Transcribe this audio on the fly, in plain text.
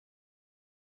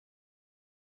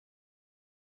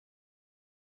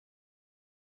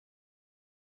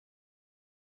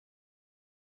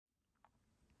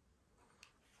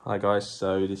Hi guys,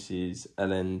 so this is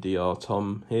LNDR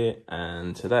Tom here,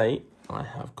 and today I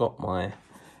have got my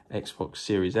Xbox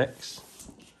Series X.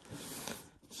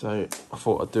 So I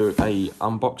thought I'd do a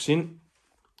unboxing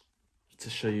to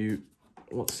show you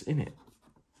what's in it.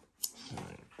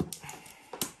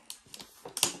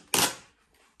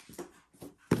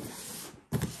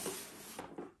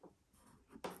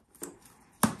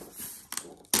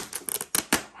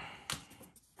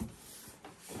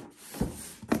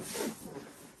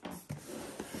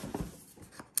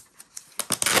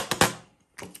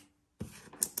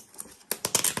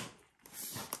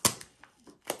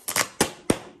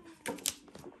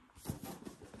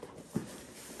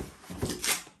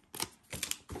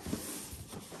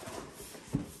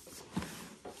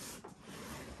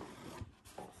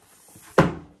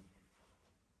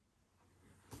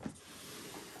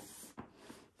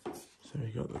 So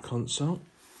we got the console,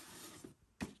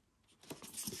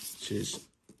 which is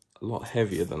a lot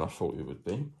heavier than I thought it would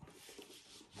be.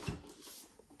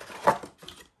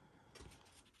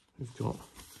 We've got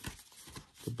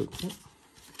the booklet.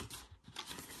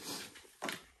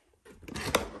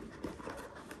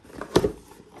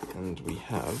 And we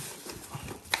have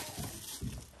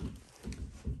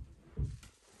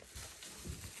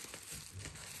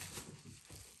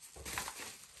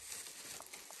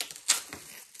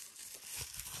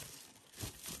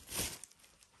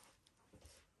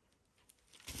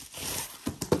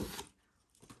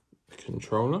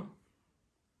controller,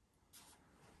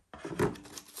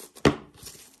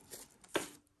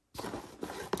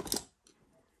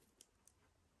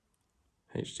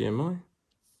 HDMI,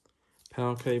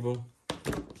 power cable,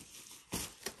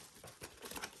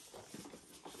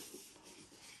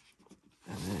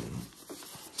 and then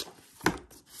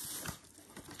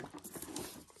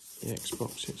the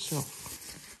Xbox itself.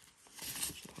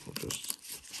 I'll just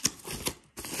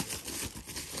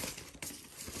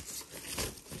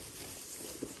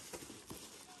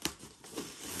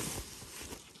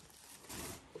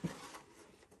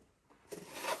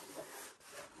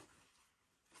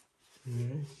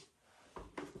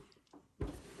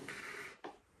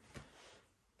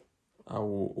I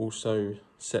will also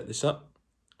set this up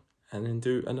and then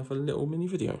do another little mini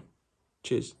video.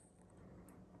 Cheers.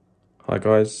 Hi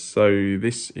guys, so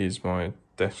this is my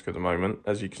desk at the moment.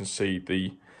 As you can see,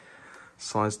 the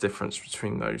size difference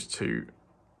between those two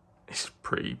is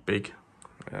pretty big.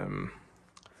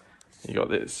 You got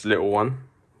this little one,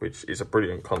 which is a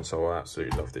brilliant console. I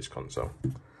absolutely love this console,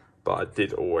 but I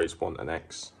did always want an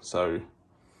X, so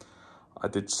I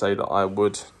did say that I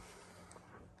would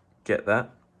get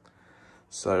that.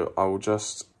 So I will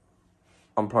just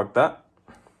unplug that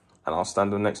and I'll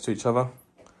stand them next to each other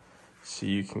so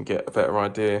you can get a better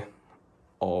idea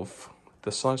of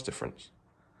the size difference.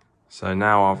 So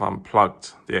now I've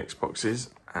unplugged the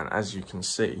Xboxes, and as you can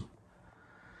see,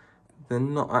 they're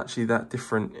not actually that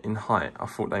different in height. I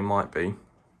thought they might be,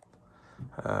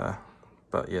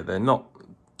 but yeah, they're not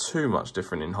too much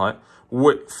different in height.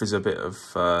 Width is a bit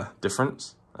of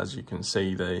difference. As you can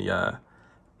see, the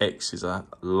X is a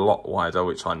lot wider,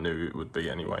 which I knew it would be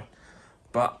anyway.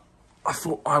 But I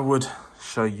thought I would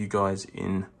show you guys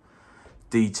in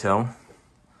detail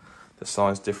the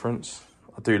size difference.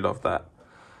 I do love that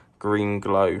green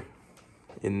glow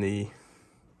in the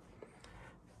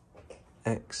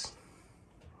X.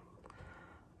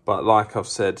 But like I've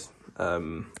said,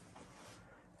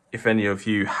 if any of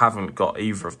you haven't got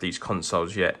either of these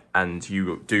consoles yet and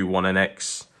you do want an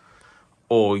X,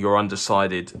 or you're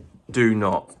undecided, do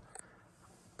not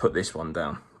put this one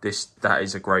down. That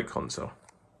is a great console.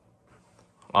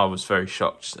 I was very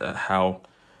shocked at how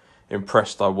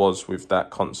impressed I was with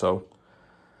that console.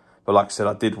 But like I said,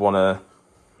 I did want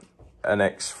an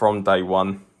X from day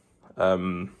one.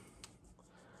 So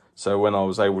when I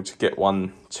was able to get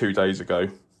one 2 days ago,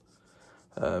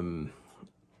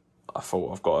 I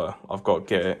thought I've got to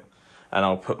get it, and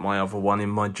I'll put my other one in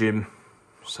my gym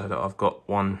so that I've got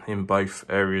one in both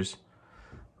areas.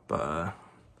 But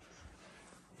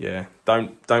yeah,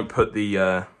 don't put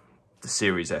the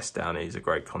Series S down. It is a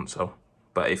great console,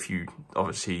 but if you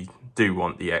obviously do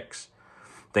want the X,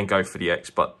 then go for the X.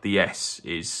 But the S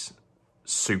is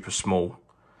super small,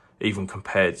 even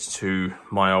compared to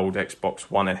my old Xbox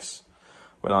One S.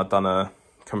 When I'd done a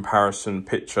comparison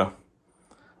picture,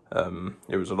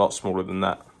 it was a lot smaller than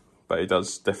that, but it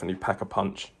does definitely pack a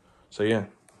punch. So yeah,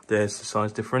 there's the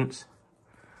size difference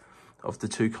of the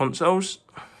two consoles,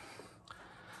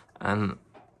 and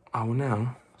I will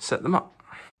now set them up.